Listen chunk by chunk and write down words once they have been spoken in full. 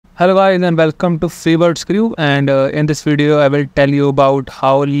Hello guys and welcome to Freebird's Crew, and in this video I will tell you about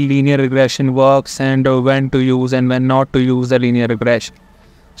how linear regression works and when to use and when not to use the linear regression.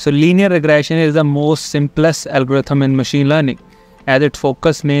 So linear regression is the most simplest algorithm in machine learning, as it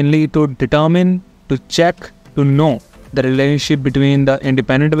focuses mainly to determine, to check, to know the relationship between the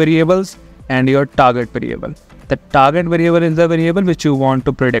independent variables and your target variable. The target variable is the variable which you want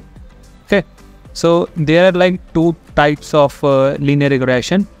to predict. Okay, so there are like two types of linear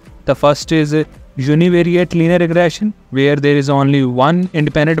regression. The first is univariate linear regression, where there is only one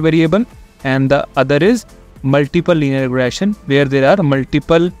independent variable, and the other is multiple linear regression, where there are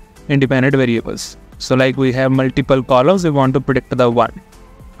multiple independent variables. So like we have multiple columns, we want to predict the one.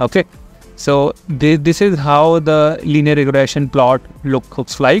 Okay, so this is how the linear regression plot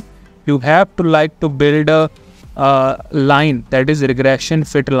looks like. You have to build a line, that is regression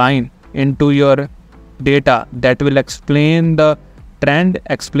fit line, into your data that will explain the trend,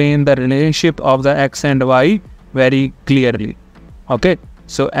 explain the relationship of the x and y very clearly. Okay,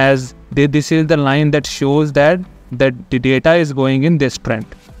 so as this is the line that shows that the data is going in this trend.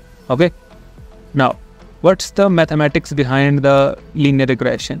 Okay, now what's the mathematics behind the linear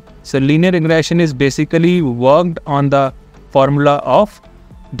regression? So linear regression is basically worked on the formula of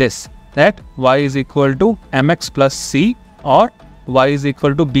this, that y is equal to mx plus c, or y is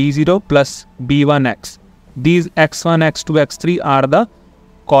equal to b0 plus b1x. These x1, x2, x3 are the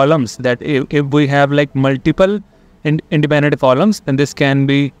columns that if we have like multiple independent columns, then this can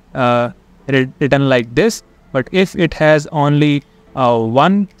be written like this. But if it has only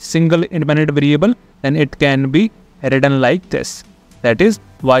one single independent variable, then it can be written like this. That is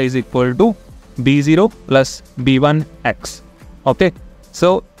y is equal to b0 plus b1x. Okay,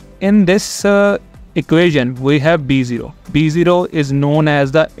 so in this equation we have b0. b0 is known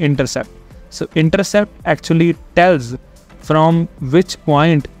as the intercept. So intercept actually tells from which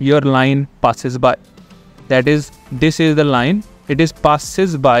point your line passes by. That is, this is the line, it is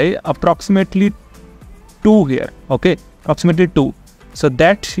passes by approximately 2 here. Okay, approximately 2. So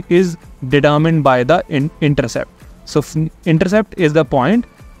that is determined by the intercept. So intercept is the point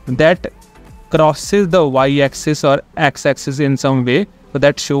that crosses the y-axis or x-axis in some way. So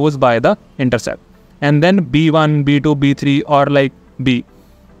that shows by the intercept. And then b1, b2, b3, or like b,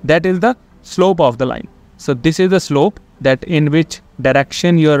 that is the slope of the line. So this is the slope, that in which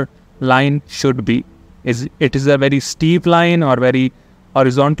direction your line should be. It is a very steep line or very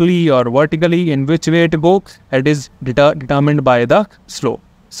horizontally or vertically, in which way to go, it is determined by the slope.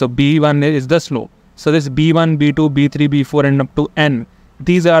 So b1 is the slope. So this b1, b2, b3, b4 and up to n,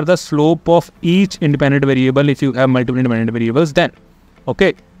 these are the slope of each independent variable if you have multiple independent variables. Then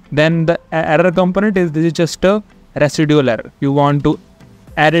okay, then the error component is, this is just a residual error. You want to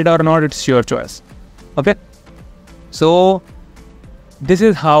add it or not, it's your choice. Okay, so this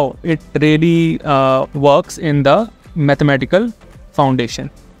is how it really works in the mathematical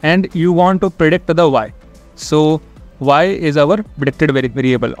foundation. And you want to predict the y. So y is our predicted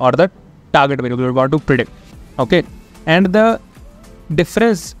variable, or the target variable we want to predict. Okay, and the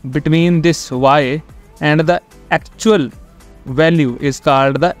difference between this y and the actual value is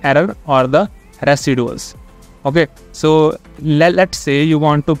called the error or the residuals. Okay, so let's say you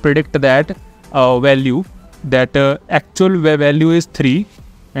want to predict that value, that actual value is 3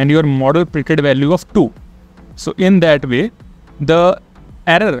 and your model predicted value of 2. So in that way the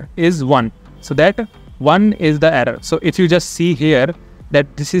error is 1. So that 1 is the error. So if you just see here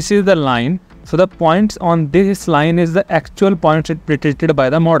that this is the line, so the points on this line is the actual points predicted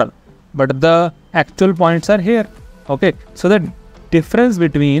by the model, but the actual points are here. Okay, so the difference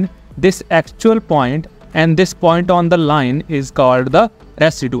between this actual point and this point on the line is called the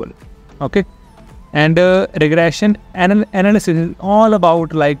residual. Okay, and regression analysis is all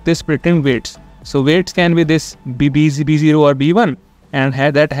about like this predicting weights. So weights can be this b0 or b1, and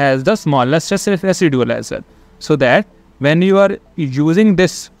that has the smallest residual as well. So that when you are using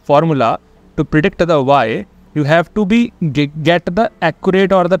this formula to predict the y, you have to get the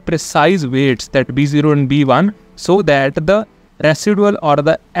accurate or the precise weights, that b0 and b1, so that the residual or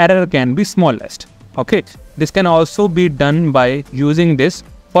the error can be smallest. Okay, this can also be done by using this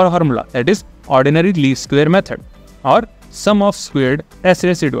formula, that is ordinary least square method, or sum of squared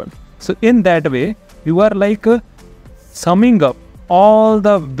residual. So in that way you are like summing up all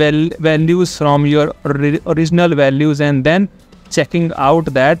the values from your original values, and then checking out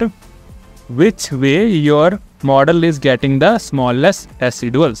that which way your model is getting the smallest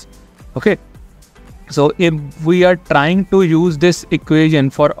residuals. Okay, so if we are trying to use this equation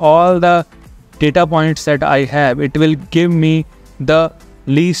for all the data points that I have, it will give me the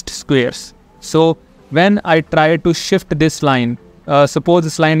least squares. So when I try to shift this line suppose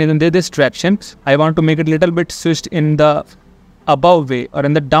this line is in this direction, I want to make it a little bit switched in the above way or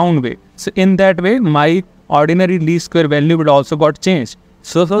in the down way. So in that way, my ordinary least square value would also got changed.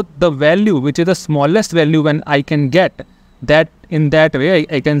 So the value which is the smallest value when I can get that, in that way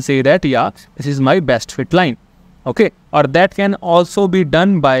I can say that yeah, this is my best fit line. Okay, or that can also be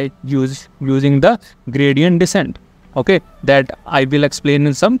done by using the gradient descent. Okay, that I will explain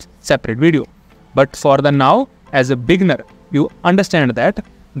in some separate video. But for the now, as a beginner, you understand that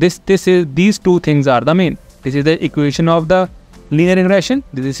these two things are the main. This is the equation of the linear regression.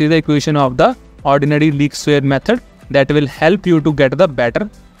 This is the equation of the ordinary least square method that will help you to get the better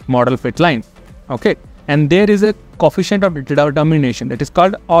model fit line. Okay, and there is a coefficient of determination that is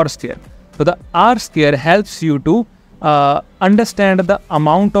called R square. So the R square helps you to understand the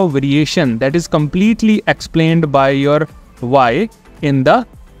amount of variation that is completely explained by your y in the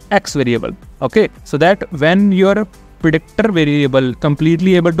x variable. Okay, so that when your predictor variable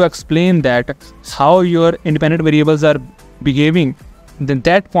completely able to explain that how your independent variables are behaving, then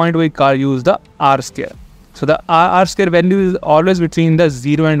that point we use the R square. So the R square value is always between the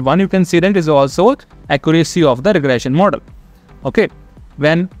 0 and 1. You can see that is also accuracy of the regression model. Okay,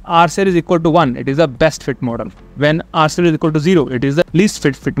 when R square is equal to 1, it is the best fit model. When R square is equal to 0, it is the least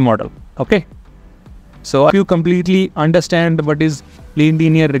fit model. Okay, so if you completely understand what is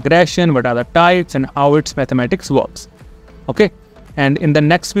linear regression, what are the types and how its mathematics works. Okay, and in the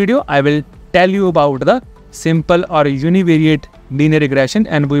next video I will tell you about the simple or univariate linear regression,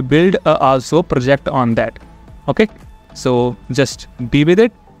 and we build also project on that. Okay, so just be with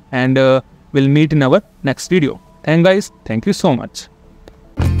it, and we'll meet in our next video. Thank you guys, thank you so much.